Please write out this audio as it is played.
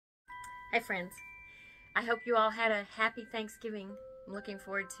Hi friends, I hope you all had a happy Thanksgiving. I'm looking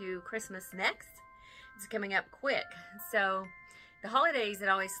forward to Christmas next. It's coming up quick. So the holidays, it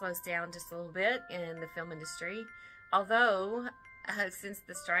always slows down just a little bit in the film industry. Although, since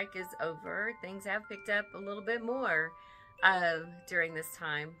the strike is over, things have picked up a little bit more during this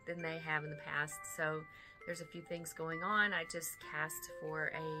time than they have in the past. So there's a few things going on. I just cast for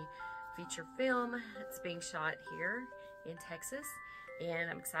a feature film. It's being shot here in Texas,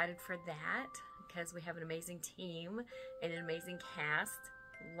 and I'm excited for that because we have an amazing team and an amazing cast.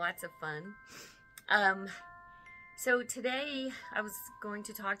 Lots of fun. So today I was going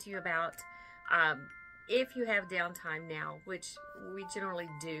to talk to you about if you have downtime now, which we generally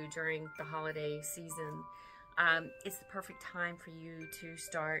do during the holiday season, it's the perfect time for you to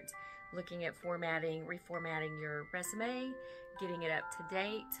start looking at reformatting your resume, getting it up to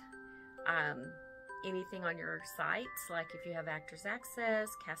date. Anything on your sites, like if you have Actors Access,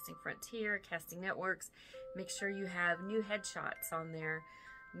 Casting Frontier, Casting Networks, make sure you have new headshots on there.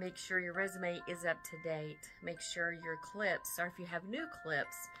 Make sure your resume is up to date. Make sure your clips, or if you have new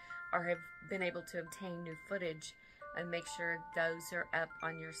clips or have been able to obtain new footage, and make sure those are up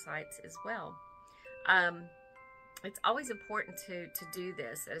on your sites as well. It's always important to do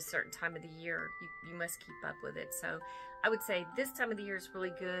this at a certain time of the year. You must keep up with it. So I would say this time of the year is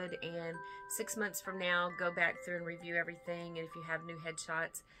really good, and 6 months from now, go back through and review everything, and if you have new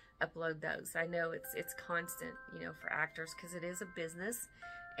headshots, upload those. I know it's constant, you know, for actors, because it is a business,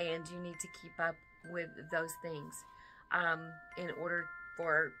 and you need to keep up with those things in order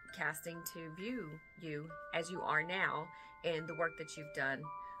for casting to view you as you are now and the work that you've done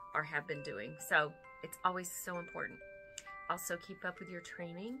or have been doing. So it's always so important. Also, keep up with your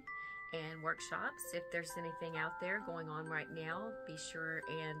training and workshops. If there's anything out there going on right now, be sure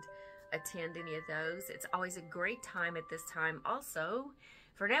and attend any of those. It's always a great time at this time also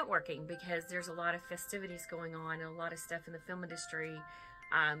for networking, because there's a lot of festivities going on and a lot of stuff in the film industry.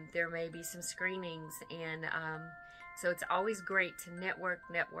 There may be some screenings, and so it's always great to network,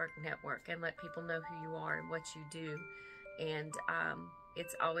 and let people know who you are and what you do. And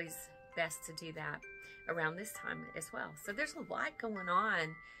it's always best to do that around this time as well. So there's a lot going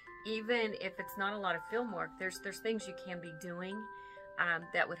on. Even if it's not a lot of film work, there's things you can be doing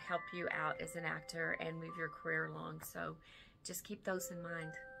that would help you out as an actor and move your career along. So just keep those in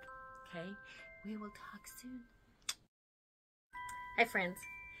mind. Okay, we will talk soon. Hi friends,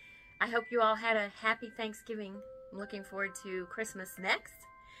 I hope you all had a happy Thanksgiving. I'm looking forward to Christmas next.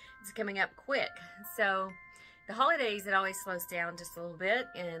 It's coming up quick. So the holidays, it always slows down just a little bit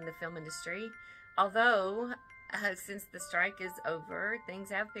in the film industry. Although, since the strike is over, things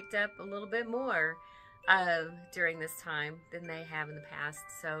have picked up a little bit more during this time than they have in the past.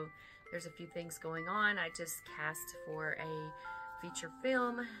 So there's a few things going on. I just cast for a feature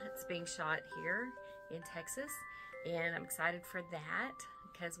film. It's being shot here in Texas, and I'm excited for that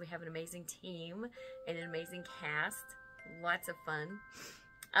because we have an amazing team and an amazing cast. Lots of fun.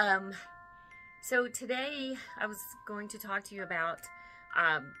 So today I was going to talk to you about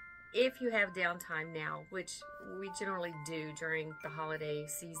if you have downtime now, which we generally do during the holiday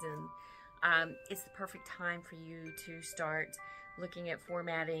season, it's the perfect time for you to start looking at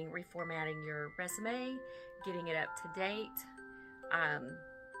reformatting your resume, getting it up to date.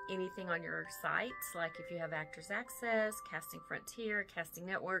 Anything on your sites, like if you have Actors Access, Casting Frontier, Casting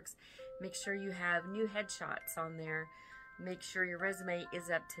Networks, make sure you have new headshots on there. Make sure your resume is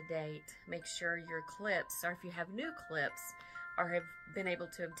up to date. Make sure your clips, or if you have new clips or have been able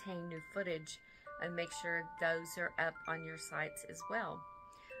to obtain new footage, and make sure those are up on your sites as well.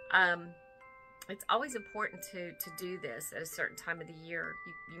 It's always important to do this at a certain time of the year.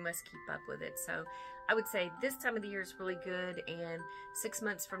 You must keep up with it. So I would say this time of the year is really good, and 6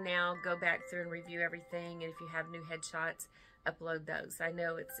 months from now, go back through and review everything, and if you have new headshots, upload those. I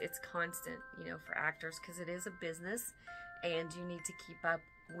know it's constant, you know, for actors, because it is a business, and you need to keep up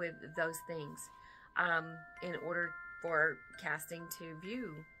with those things in order for casting to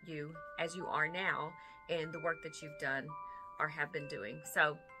view you as you are now and the work that you've done or have been doing.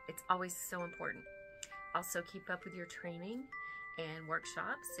 So it's always so important. Also, keep up with your training and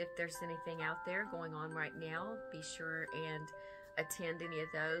workshops. If there's anything out there going on right now, be sure and attend any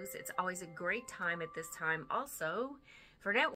of those. It's always a great time at this time also for networking.